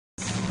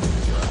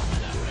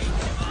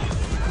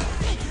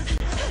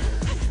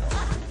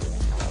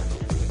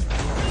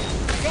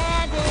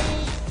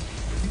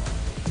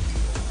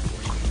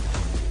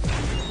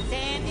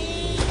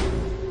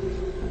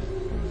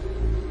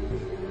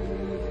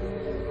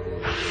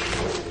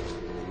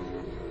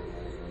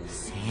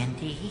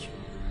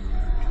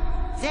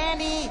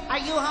Sandy, are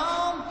you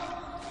home?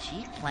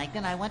 Gee,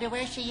 Plankton, I wonder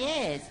where she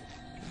is.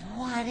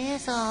 What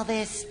is all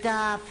this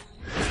stuff?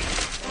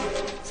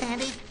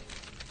 Sandy?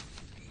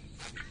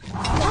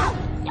 No!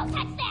 Don't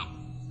touch that!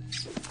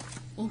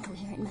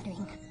 Incoherent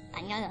muttering.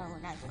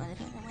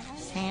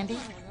 Sandy?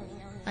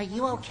 Are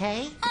you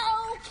okay?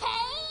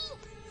 Okay?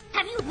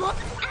 Have you looked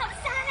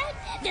outside?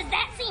 Does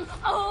that seem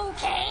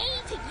okay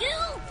to you?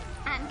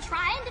 I'm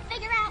trying to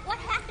figure out what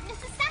happened to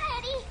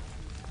society.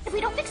 If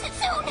we don't fix it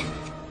soon,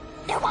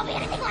 there won't be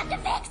anything left to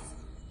fix.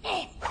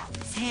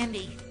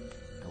 Sandy,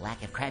 the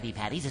lack of Krabby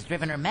Patties has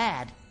driven her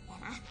mad.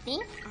 And I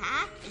think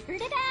I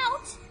figured it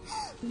out.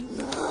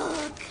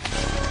 Look.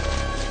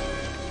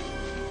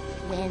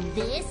 When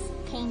this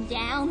came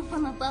down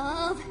from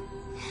above,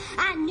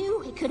 I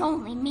knew it could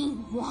only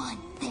mean one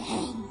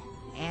thing.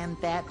 And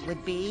that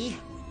would be?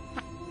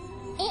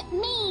 It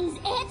means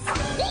it's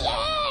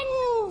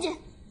the end!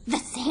 The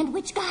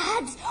sandwich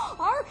gods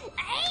are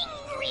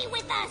angry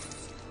with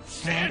us!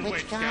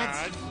 Sandwich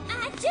gods?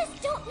 I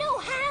just don't know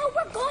how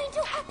we're going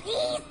to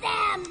appease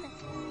them!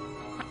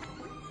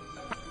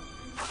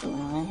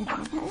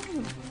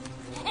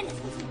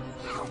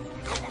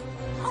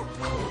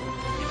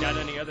 You got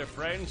any other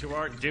friends who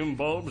aren't doom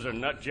bulbs or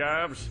nut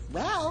jobs?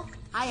 Well,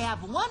 I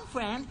have one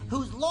friend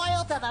who's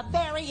loyal to the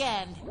very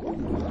end.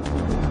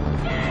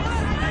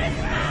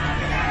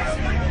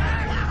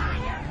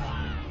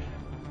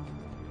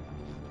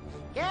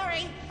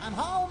 Gary, I'm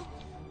home.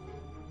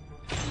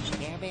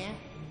 Care Bear?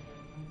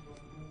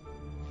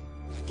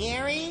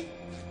 Gary?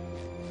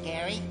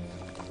 Gary?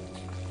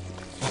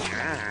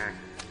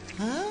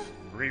 Huh?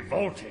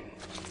 Revolting.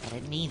 But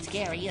it means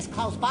Gary is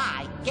close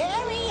by.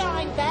 Gary,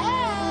 I'm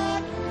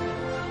back!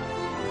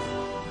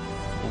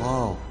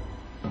 Whoa.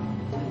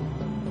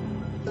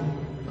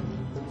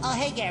 Oh,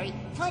 hey, Gary.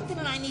 Plankton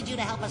and I need you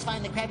to help us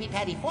find the Krabby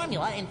Patty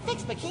formula and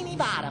fix Bikini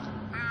Bottom.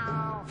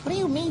 What do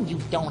you mean you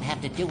don't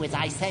have to do as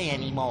I say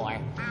anymore?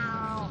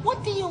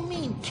 What do you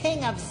mean,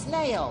 King of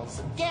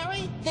Snails?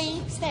 Gary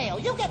the Snail,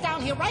 you get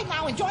down here right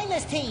now and join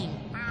this team.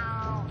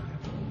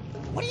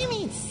 What do you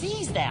mean,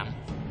 seize them?